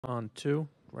on two,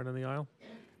 right on the aisle.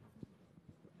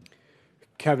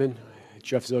 Kevin,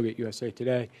 Jeff Zilgett, USA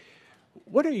Today.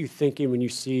 What are you thinking when you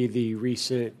see the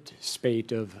recent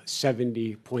spate of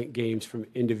 70-point games from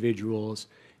individuals?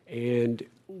 And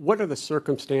what are the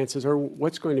circumstances, or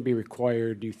what's going to be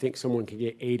required? Do you think someone can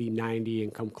get 80, 90,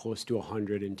 and come close to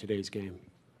 100 in today's game?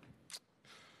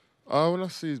 When I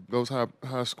see those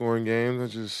high scoring games, I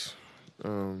just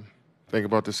think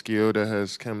about the skill that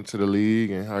has come to the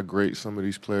league and how great some of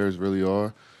these players really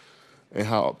are, and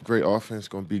how great offense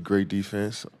going to be great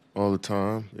defense all the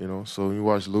time. So when you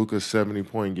watch Luka's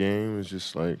 70-point game, it's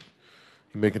just like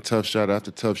he's making tough shot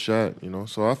after tough shot.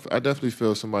 So I definitely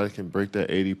feel somebody can break that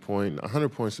 80-point. 100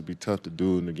 points would be tough to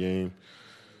do in the game.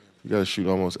 You got to shoot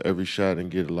almost every shot and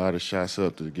get a lot of shots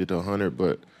up to get to 100.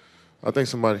 But I think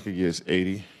somebody could get us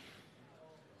 80.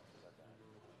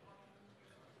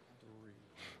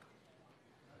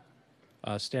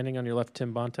 Standing on your left,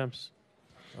 Tim Bontemps,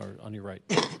 or on your right?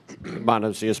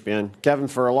 Bontemps, ESPN. Kevin,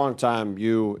 for a long time,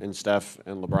 you and Steph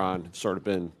and LeBron have sort of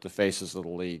been the faces of the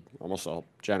league, almost a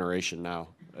generation now.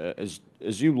 As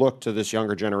you look to this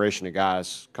younger generation of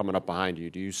guys coming up behind you,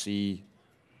 do you see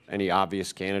any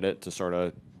obvious candidate to sort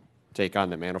of take on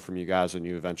the mantle from you guys when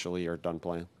you eventually are done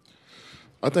playing?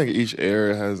 I think each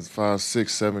era has 5,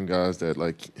 6, 7 guys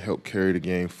that help carry the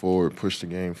game forward, push the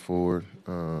game forward.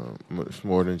 It's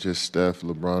more than just Steph,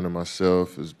 LeBron, and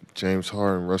myself. It's James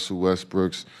Harden, Russell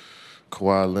Westbrooks,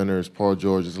 Kawhi Leonard, Paul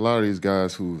George. There's a lot of these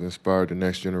guys who've inspired the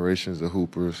next generations of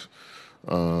hoopers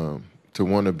to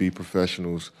want to be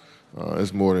professionals.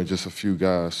 It's more than just a few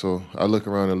guys. So I look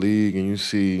around the league and you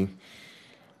see,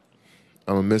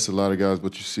 I'm going to miss a lot of guys,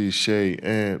 but you see Shea,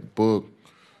 Ant, Book,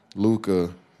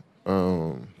 Luka,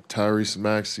 Tyrese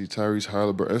Maxey, Tyrese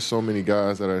Halliburton. There's so many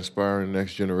guys that are inspiring the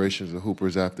next generations of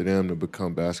hoopers after them to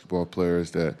become basketball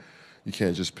players that you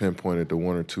can't just pinpoint it to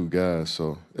one or two guys.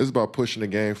 So it's about pushing the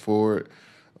game forward,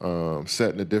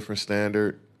 setting a different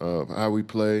standard of how we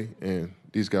play, and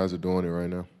these guys are doing it right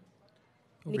now.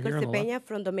 Nico Cepena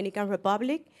from Dominican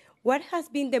Republic. What has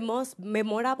been the most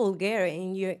memorable game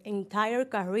in your entire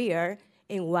career,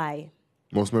 and why?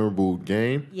 Most memorable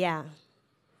game? Yeah.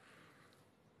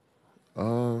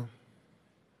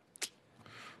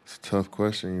 It's a tough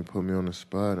question. You put me on the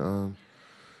spot.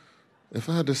 If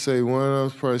I had to say one, I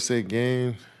would probably say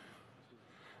game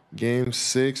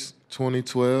 6,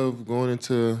 2012, going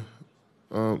into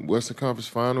Western Conference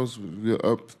Finals. We were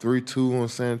up 3-2 on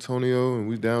San Antonio, and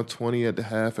we down 20 at the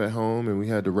half at home, and we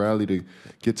had to rally to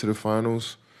get to the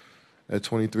finals. At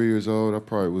 23 years old, that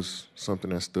probably was something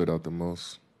that stood out the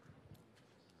most.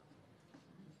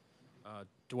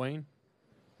 Dwayne?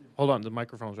 Hold on, the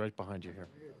microphone's right behind you here.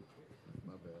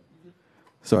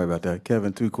 Sorry about that.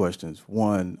 Kevin, 2 questions.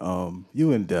 One,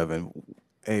 you and Devin,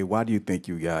 why do you think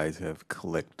you guys have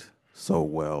clicked so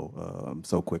well,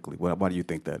 so quickly? Why do you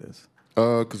think that is?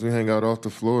 Because we hang out off the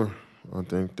floor. I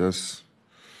think that's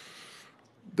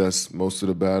most of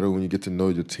the battle, when you get to know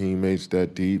your teammates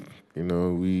that deep.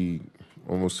 We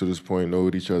almost to this point know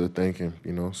what each other thinking,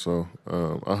 So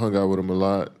I hung out with them a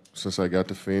lot since I got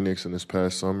to Phoenix in this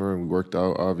past summer, and we worked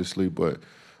out, obviously, but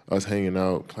us hanging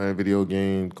out, playing video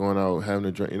games, going out, having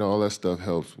a drink, all that stuff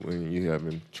helps when you have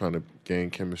been trying to gain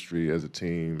chemistry as a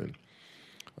team,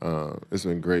 and it's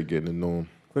been great getting to know him.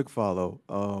 Quick follow.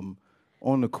 On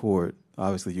the court,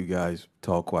 obviously you guys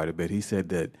talk quite a bit. He said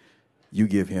that you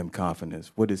give him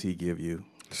confidence. What does he give you?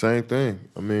 Same thing.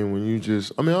 I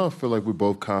don't feel like we're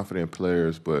both confident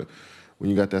players, but when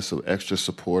you got that some extra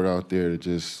support out there to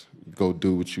just go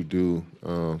do what you do,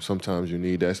 sometimes you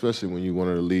need that, especially when you're one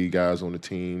of the lead guys on the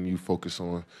team. You focus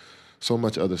on so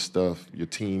much other stuff, your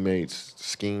teammates,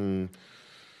 scheme,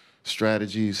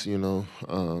 strategies, and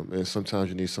sometimes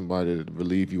you need somebody to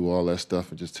relieve you of all that stuff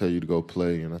and just tell you to go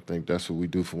play, and I think that's what we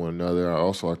do for one another.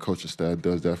 Also, our coaching staff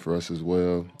does that for us as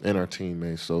well, and our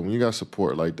teammates. So when you got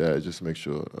support like that, it just makes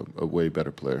you a way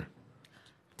better player.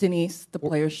 Denise, the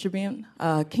Players Tribune.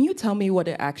 Can you tell me what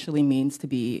it actually means to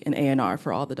be an A&R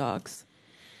for all the dogs?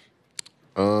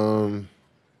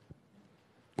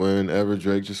 Whenever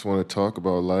Drake just want to talk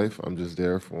about life, I'm just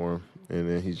there for him, and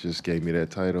then he just gave me that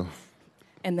title.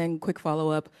 And then quick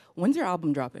follow-up, when's your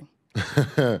album dropping?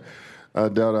 I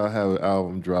doubt I'll have an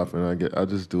album dropping. I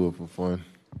just do it for fun.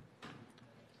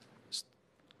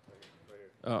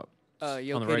 Yo,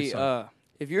 on the Katie, right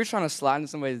if you're trying to slide into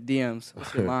somebody's DMs,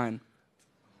 what's your line?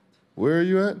 Where are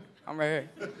you at? I'm right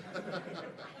here.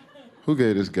 Who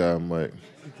gave this guy a mic?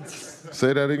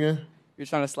 Say that again? You're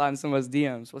trying to slide in somebody's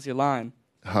DMs. What's your line?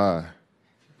 Hi.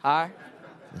 Hi?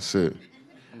 That's it.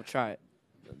 I'm going to try it.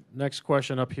 Next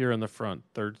question up here in the front,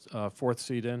 fourth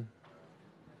seat in.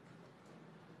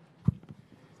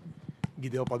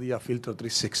 Guideo Padilla, Filter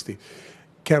 360.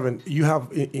 Kevin, you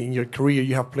have in your career,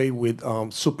 you have played with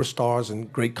superstars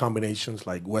and great combinations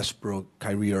like Westbrook,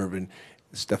 Kyrie Irving,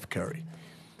 Steph Curry.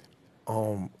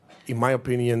 In my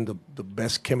opinion, the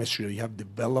best chemistry that you have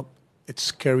developed, it's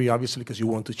scary, obviously, because you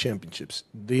won 2 championships.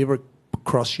 Did you ever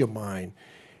cross your mind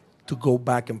to go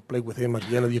back and play with him at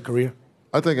the end of your career?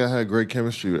 I think I had great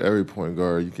chemistry with every point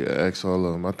guard. You could ask all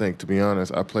of them. I think, to be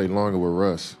honest, I played longer with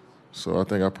Russ. So I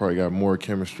think I probably got more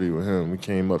chemistry with him. We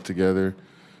came up together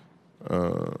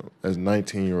as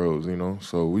 19-year-olds, you know.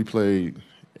 So we played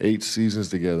 8 seasons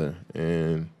together,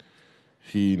 and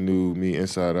he knew me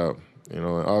inside out. You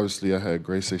know, and obviously I had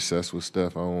great success with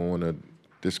Steph. I don't want to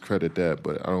discredit that,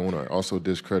 but I don't want to also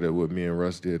discredit what me and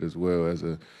Russ did as well as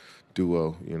a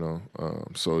duo, you know.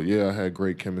 So, yeah, I had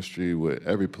great chemistry with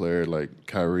every player, like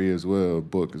Kyrie as well,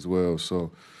 Book as well.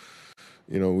 So,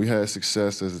 you know, we had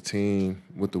success as a team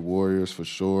with the Warriors for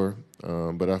sure,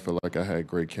 but I feel like I had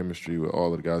great chemistry with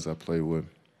all of the guys I played with.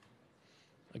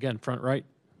 Again, front right.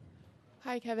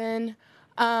 Hi, Kevin.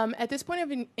 At this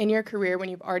point in your career, when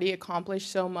you've already accomplished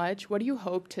so much, what do you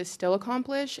hope to still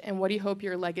accomplish, and what do you hope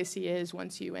your legacy is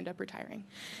once you end up retiring?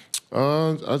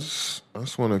 I just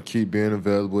want to keep being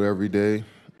available every day,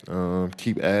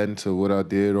 keep adding to what I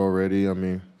did already. I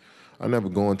mean, I never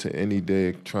go into any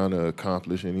day trying to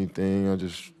accomplish anything. I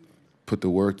just put the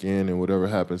work in, and whatever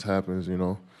happens, happens, you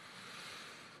know.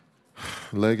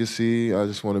 Legacy, I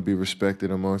just want to be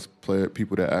respected amongst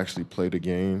people that actually play the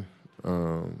game.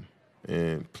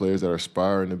 And players that are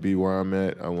aspiring to be where I'm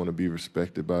at, I want to be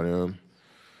respected by them.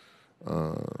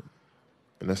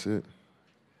 And that's it.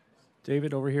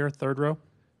 David, over here, third row.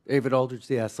 David Aldridge,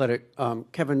 The Athletic.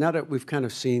 Kevin, now that we've kind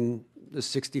of seen the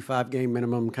 65-game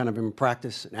minimum kind of in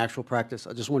practice, in actual practice,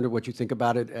 I just wonder what you think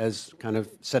about it as kind of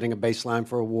setting a baseline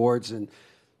for awards, and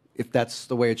if that's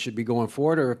the way it should be going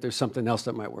forward, or if there's something else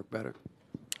that might work better.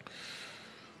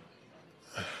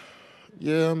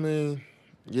 Yeah, I mean,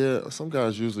 yeah, some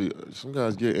guys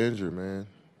get injured, man.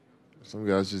 Some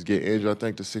guys just get injured. I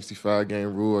think the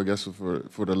 65-game rule, I guess,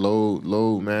 for the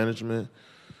load management.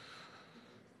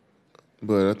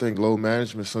 But I think load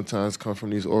management sometimes comes from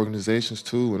these organizations,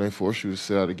 too, when they force you to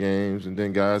sit out of games, and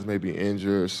then guys may be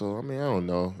injured. So, I mean, I don't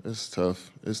know. It's tough.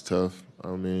 It's tough. I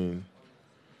mean,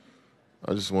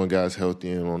 I just want guys healthy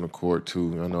and on the court,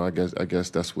 too. I guess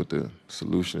that's what the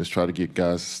solution is, try to get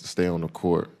guys to stay on the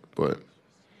court. But,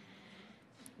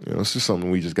 you know, it's just something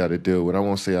we just got to deal with. I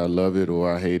won't say I love it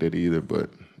or I hate it either,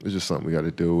 but it's just something we got to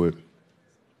deal with.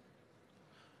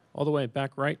 All the way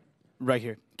back right. Right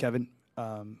here, Kevin,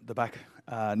 the back.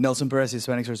 Nelson Perez,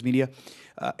 Hispanic Source Media.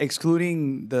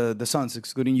 Excluding the Suns,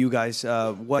 excluding you guys,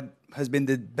 what has been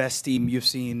the best team you've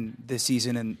seen this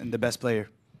season and the best player?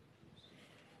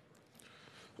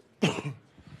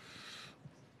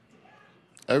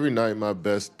 Every night, my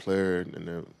best player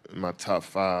in my top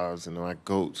fives and my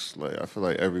GOATs, like, I feel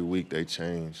like every week they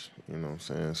change, you know what I'm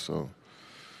saying? So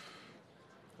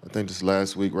I think this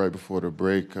last week, right before the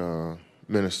break,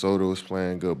 Minnesota was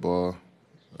playing good ball.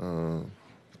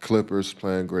 Clippers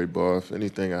playing great ball. If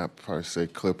anything, I'd probably say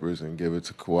Clippers and give it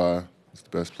to Kawhi. He's the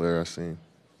best player I've seen.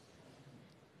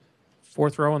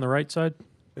 Fourth row on the right side.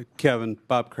 Kevin,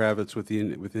 Bob Kravitz with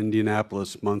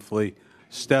Indianapolis Monthly.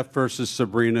 Steph versus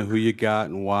Sabrina, who you got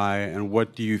and why, and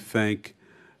what do you think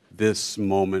this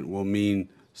moment will mean,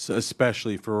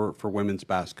 especially for women's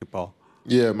basketball?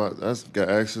 Yeah, I got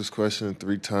asked this question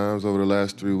 3 times over the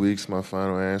last 3 weeks. My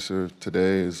final answer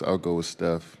today is I'll go with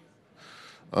Steph.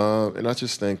 And I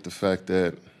just think the fact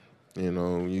that, you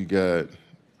know, you got,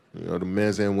 you know, the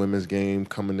men's and women's game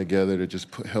coming together to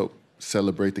just help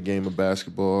celebrate the game of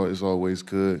basketball is always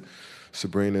good.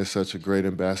 Sabrina is such a great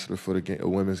ambassador for the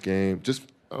women's game. Just,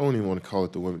 I don't even want to call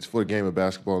it the women's, for the game of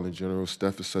basketball in general.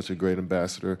 Steph is such a great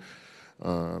ambassador.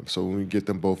 So when we get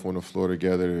them both on the floor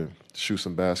together and shoot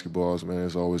some basketballs, man,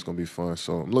 it's always going to be fun.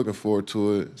 So I'm looking forward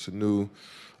to it. It's a new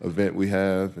event we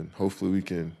have, and hopefully we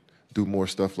can do more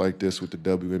stuff like this with the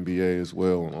WNBA as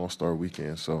well on All-Star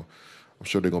Weekend. So I'm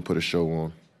sure they're going to put a show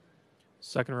on.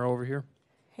 Second row over here.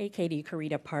 Hey, Katie,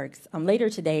 Karita Parks. Later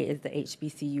today is the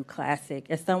HBCU Classic.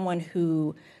 As someone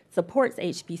who supports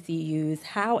HBCUs,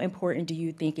 how important do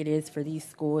you think it is for these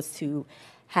schools to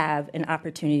have an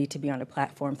opportunity to be on a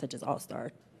platform such as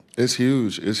All-Star? It's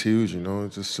huge. It's huge, you know.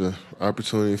 It's just an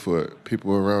opportunity for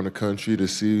people around the country to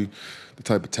see the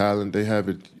type of talent they have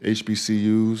at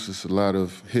HBCUs. There's a lot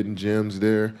of hidden gems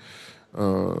there.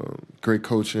 Great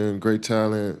coaching, great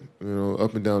talent, you know,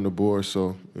 up and down the board.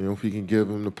 So, you know, if we can give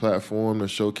them the platform to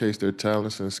showcase their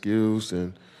talents and skills,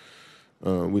 then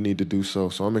we need to do so.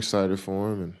 So I'm excited for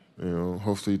them, and, you know,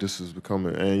 hopefully this has become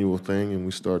an annual thing and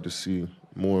we start to see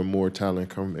more and more talent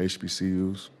come from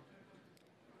HBCUs.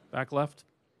 Back left.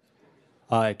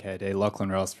 Hi, KD. Lachlan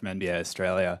Ross from NBA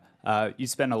Australia. You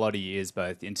spent a lot of years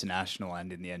both international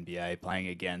and in the NBA playing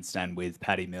against and with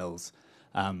Patty Mills.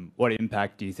 What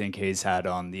impact do you think he's had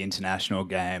on the international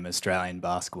game, Australian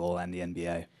basketball, and the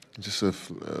NBA? Just a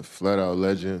flat-out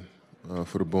legend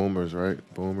for the Boomers, right?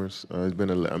 Boomers. He's been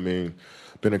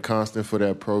a constant for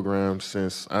that program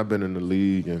since I've been in the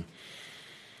league,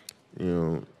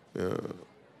 and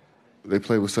they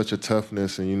play with such a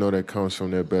toughness, and that comes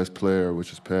from their best player,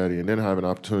 which is Patty. And then I have an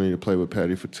opportunity to play with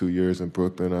Patty for 2 years in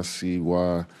Brooklyn. I see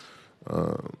why,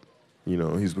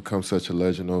 he's become such a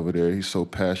legend over there. He's so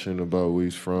passionate about where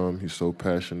he's from. He's so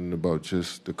passionate about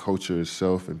just the culture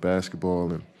itself and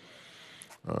basketball. And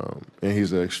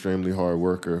he's an extremely hard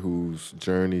worker whose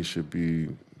journey should be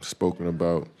spoken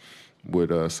about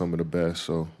with some of the best.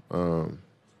 So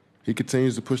he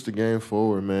continues to push the game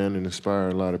forward, man, and inspire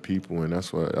a lot of people, and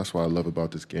that's what I love about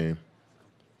this game.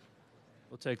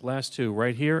 We'll take last two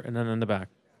right here and then in the back.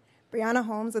 Brianna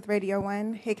Holmes with Radio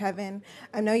 1. Hey, Kevin.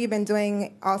 I know you've been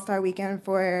doing All-Star Weekend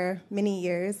for many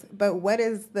years, but what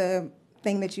is the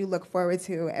thing that you look forward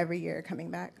to every year coming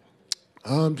back?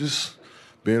 Just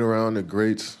being around the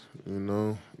greats,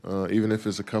 even if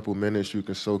it's a couple minutes, you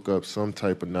can soak up some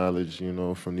type of knowledge,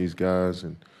 from these guys.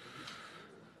 And,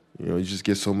 you just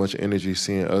get so much energy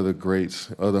seeing other greats,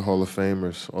 other Hall of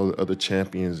Famers, other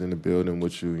champions in the building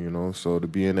with you, So to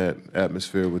be in that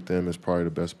atmosphere with them is probably the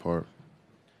best part.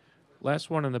 Last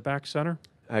one in the back center.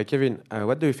 Kevin,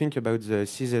 what do you think about the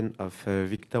season of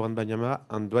Victor Wembanyama,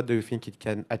 and what do you think it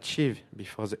can achieve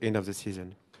before the end of the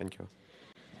season? Thank you.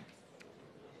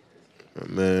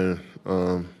 Man,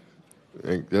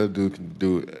 that dude can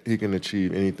do it. He can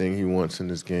achieve anything he wants in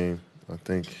this game. I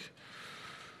think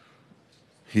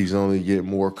he's only getting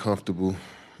more comfortable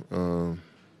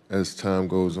as time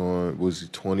goes on. Was he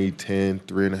 2010,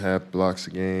 3.5 blocks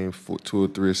a game, 2 or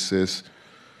 3 assists?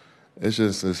 It's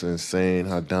just insane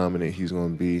how dominant he's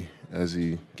going to be as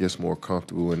he gets more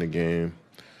comfortable in the game.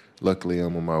 Luckily,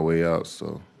 I'm on my way out,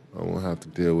 so I won't have to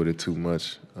deal with it too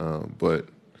much. But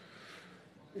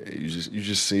you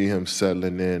just see him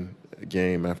settling in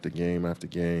game after game after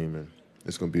game, and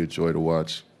it's going to be a joy to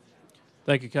watch.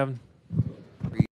 Thank you, Kevin.